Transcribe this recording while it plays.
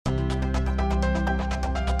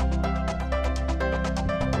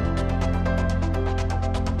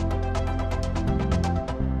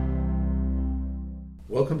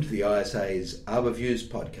Welcome to the ISA's ArborViews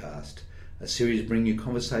podcast, a series bringing you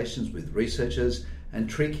conversations with researchers and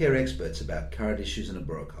tree care experts about current issues in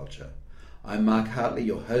arboriculture. I'm Mark Hartley,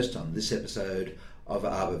 your host on this episode of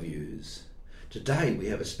ArborViews. Today we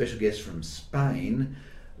have a special guest from Spain,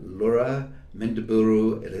 Laura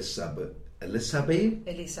Mendiburu Elizabeth,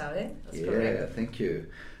 that's correct. Thank you.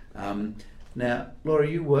 Now, Laura,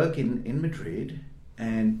 you work in Madrid,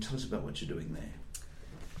 and tell us about what you're doing there.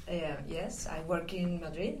 Yes, I work in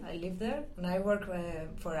Madrid. I live there, and I work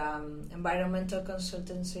for an environmental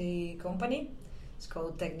consultancy company. It's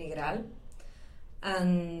called Tecnigral,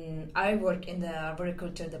 and I work in the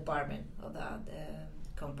arboriculture department of that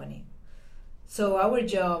company. So our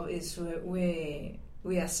job is we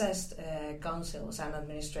assess councils and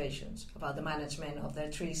administrations about the management of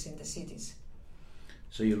their trees in the cities.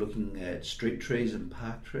 So you're looking at street trees and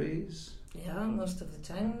park trees? Yeah, most of the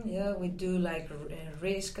time. Yeah, we do like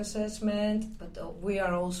risk assessment, but we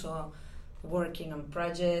are also working on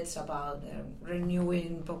projects about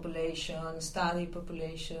renewing population, study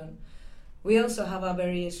population. We also have a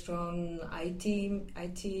very strong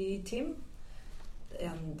IT team.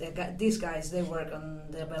 These guys, they work on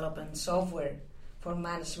developing software for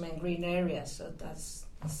management green areas. So that's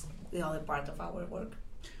the other part of our work.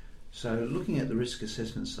 So looking at the risk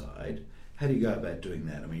assessment side, how do you go about doing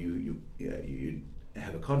that? I mean, you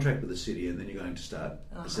have a contract with the city and then you're going to start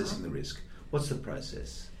assessing the risk. What's the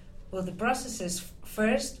process? Well, the process is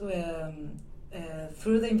first, through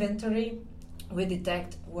the inventory, we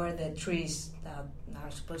detect where the trees that are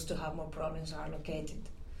supposed to have more problems are located.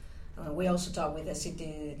 We also talk with the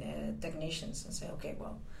city technicians and say, okay,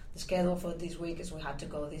 well, the schedule for this week is we have to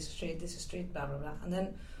go this street, blah, blah, blah. And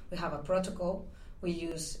then we have a protocol. We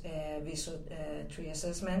use visual tree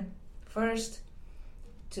assessment first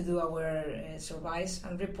to do our surveys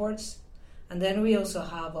and reports, and then we also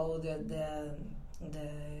have all the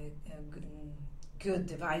good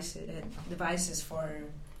devices for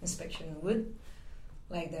inspection wood,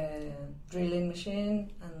 like the drilling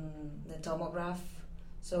machine and the tomograph.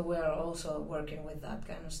 So we are also working with that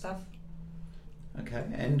kind of stuff. Okay,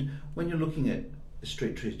 and when you're looking at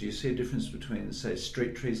street trees, do you see a difference between, say,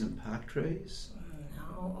 street trees and park trees?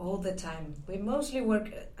 All the time. We mostly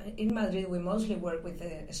work in Madrid. We mostly work with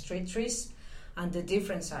street trees, and the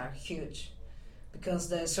difference are huge because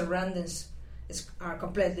the surroundings are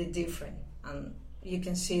completely different. And you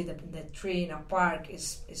can see the tree in a park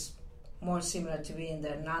is more similar to be in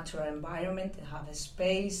their natural environment. They have a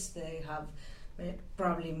space. They have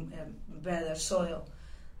probably better soil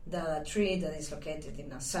than a tree that is located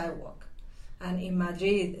in a sidewalk. And in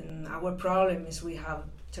Madrid, our problem is we have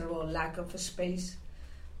terrible lack of space.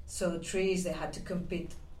 So trees, they had to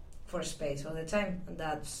compete for space all the time, and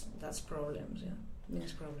that's problems,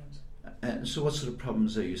 means problems. And so what sort of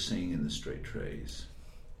problems are you seeing in the street trees?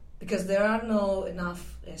 Because there are no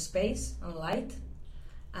enough space and light,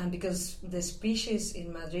 and because the species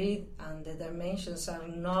in Madrid and the dimensions are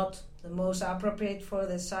not the most appropriate for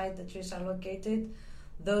the site the trees are located,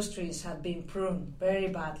 those trees have been pruned very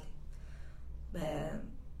badly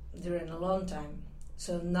during a long time.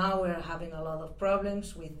 So now we're having a lot of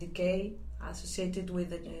problems with decay associated with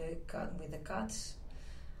the cuts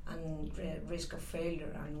and risk of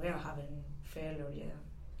failure, and we're having failure,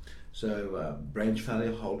 So branch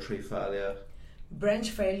failure, whole tree failure? Branch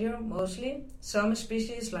failure mostly. Some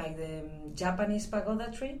species like the Japanese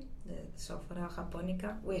pagoda tree, the Sophora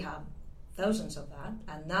japonica, we have thousands of that,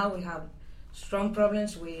 and now we have strong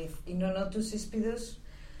problems with Inonotus ispidus.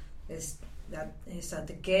 That is a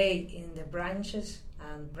decay in the branches,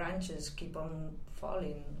 and branches keep on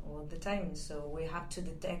falling all the time. So we have to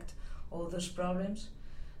detect all those problems,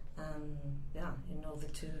 in order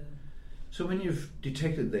to. So when you've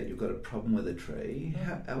detected that you've got a problem with a tree,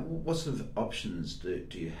 what sort of options do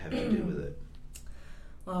you have to deal with it?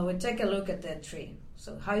 Well, we take a look at that tree.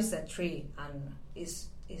 So how is that tree, and is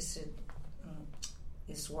it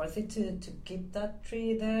worth it to keep that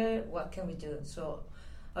tree there? What can we do? So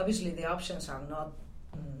obviously the options are not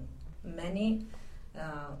many.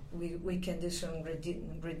 We can do some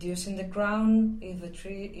reducing the crown if the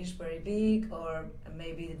tree is very big, or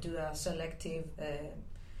maybe do a selective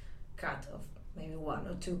cut of maybe one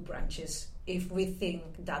or two branches if we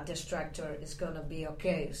think that the structure is going to be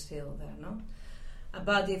okay still there, no?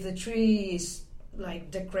 But if the tree is like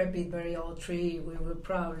decrepit, very old tree, we will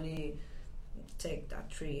probably take that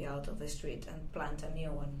tree out of the street and plant a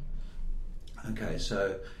new one. Okay,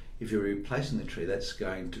 so if you're replacing the tree, that's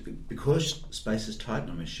going to be, because space is tight,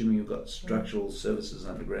 and I'm assuming you've got structural services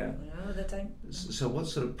underground. Yeah, all the time. So what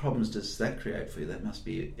sort of problems does that create for you? That must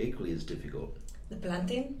be equally as difficult. The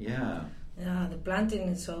planting? Yeah. Yeah, the planting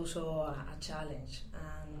is also a challenge.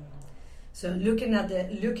 So looking at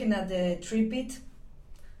the tree pit,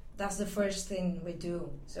 that's the first thing we do.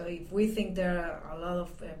 So if we think there are a lot of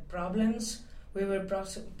problems, we will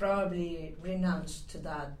probably renounce to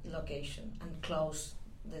that location and close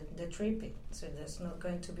the tree pit. So there's not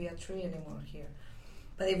going to be a tree anymore here.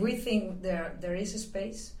 But if we think there is a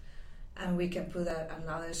space and we can put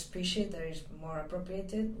another species that is more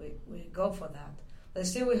appropriated, we go for that. But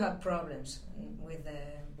still we have problems with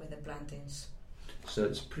the plantings. So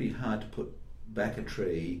it's pretty hard to put back a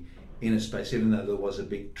tree in a space, even though there was a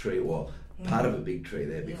big tree or part of a big tree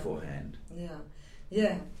there beforehand.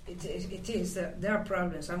 Yeah, it is. There are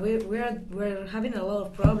problems, and we're having a lot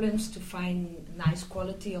of problems to find nice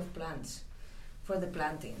quality of plants for the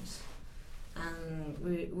plantings, and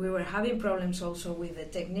we were having problems also with the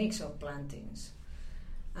techniques of plantings,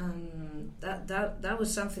 and that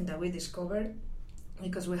was something that we discovered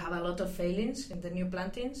because we have a lot of failings in the new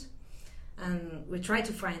plantings, and we tried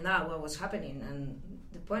to find out what was happening. And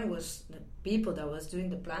the point was the people that was doing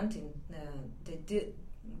the planting,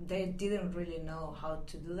 they didn't really know how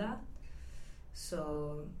to do that.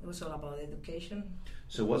 So it was all about education.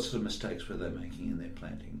 So what sort of mistakes were they making in their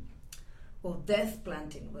planting? Well, death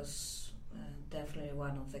planting was definitely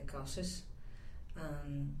one of the causes.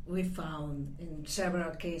 We found in several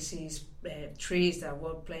cases trees that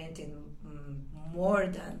were planted more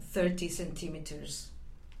than 30 centimeters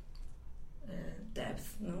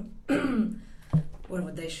depth, no? Where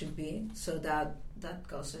they should be. So that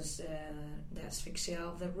causes the asphyxia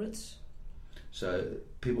of the roots. So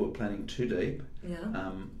people were planting too deep.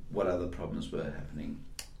 Yeah. What other problems were happening?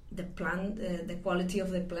 The plant, the quality of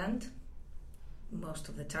the plant. Most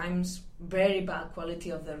of the times, very bad quality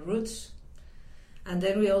of the roots. And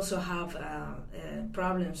then we also have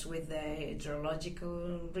problems with the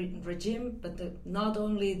hydrological regime, but not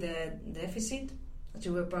only the deficit, as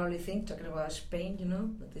you will probably think, talking about Spain,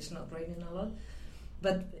 that it's not raining a lot,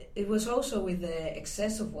 but it was also with the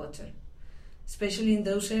excess of water, especially in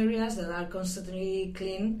those areas that are constantly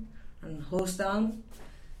clean and hosed down.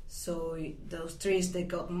 So those trees, they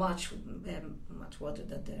got much water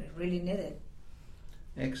that they really needed.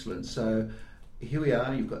 Excellent. So here we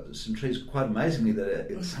are, you've got some trees quite amazingly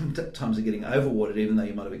that sometimes are getting overwatered even though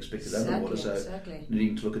you might have expected underwater, so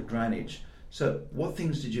needing to look at drainage. So what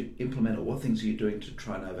things did you implement, or what things are you doing to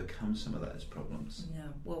try and overcome some of those problems? Yeah,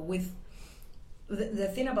 well, with the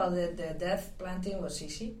thing about the death planting was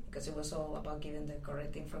easy because it was all about giving the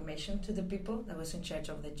correct information to the people that was in charge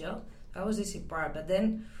of the job. That was the easy part, but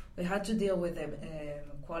then we had to deal with the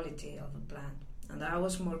quality of the plant, and that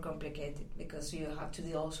was more complicated because you have to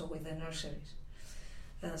deal also with the nurseries.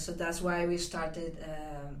 So that's why we started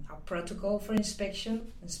a protocol for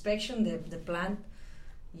inspection. The plant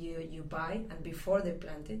you buy and before they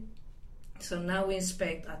plant it. So now we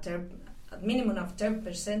inspect a minimum of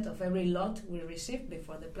 10% of every lot we receive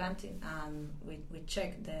before the planting, and we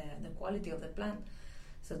check the quality of the plant.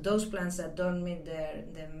 So those plants that don't meet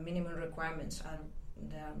the minimum requirements,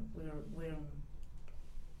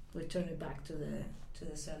 we turn it back to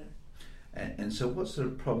the seller. And so what sort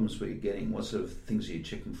of problems were you getting? What sort of things are you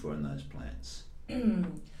checking for in those plants?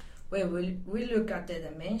 Well, we look at the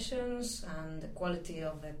dimensions and the quality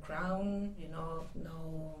of the crown,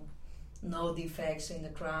 no defects in the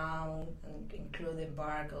crown, including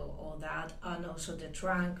bark or all that, and also the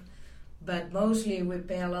trunk. But mostly we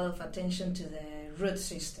pay a lot of attention to the root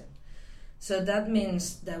system. So that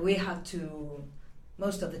means that we have to,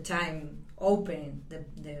 most of the time, open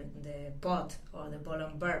the pot or the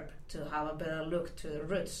bottom bulb to have a better look to the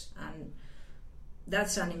roots, and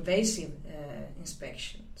that's an invasive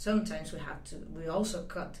inspection. Sometimes we also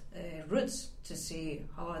cut roots to see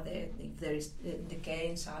how are they, if there is decay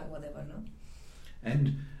inside, whatever. No.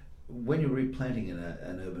 And when you're replanting in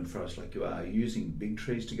an urban forest like you are you using big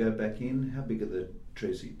trees to go back in? How big are the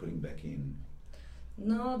trees that you're putting back in?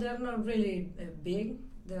 No, they're not really big.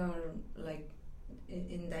 They are like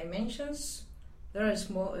in dimensions. There are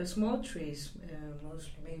small trees,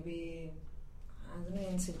 mostly maybe, I don't know,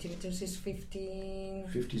 in centimeters is 50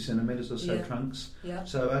 centimetres or so, yeah. Trunks? Yeah.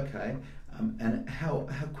 So, okay. And how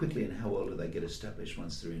quickly and how well do they get established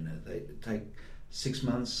once they're in it? They take 6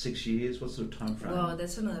 months, 6 years? What sort of time frame? Well,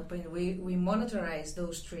 that's another point. We monitorize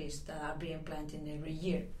those trees that are being planted every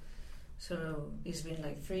year. So it's been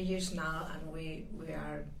like 3 years now, and we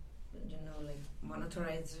are,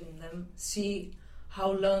 monitorizing them, see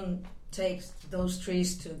how long it takes those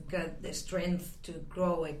trees to get the strength to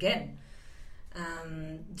grow again.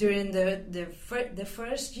 During the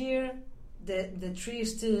first year, the tree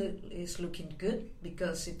still is looking good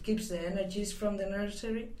because it keeps the energies from the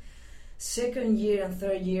nursery. Second year and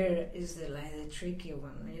third year is the tricky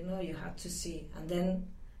one. You have to see, and then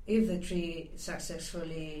if the tree is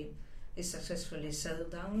successfully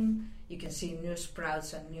settled down, you can see new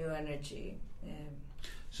sprouts and new energy.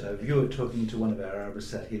 So if you were talking to one of our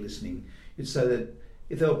arborists out here listening, you'd say that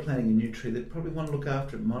if they were planting a new tree, they'd probably want to look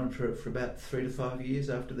after it, monitor it for about 3 to 5 years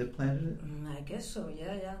after they've planted it? I guess so,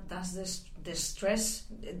 yeah. That's the stress.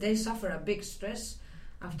 They suffer a big stress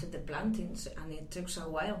after the plantings, and it takes a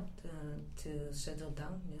while to settle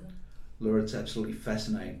down, yeah. Laura, it's absolutely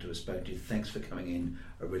fascinating to have spoken to you. Thanks for coming in.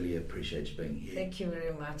 I really appreciate you being here. Thank you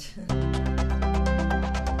very much.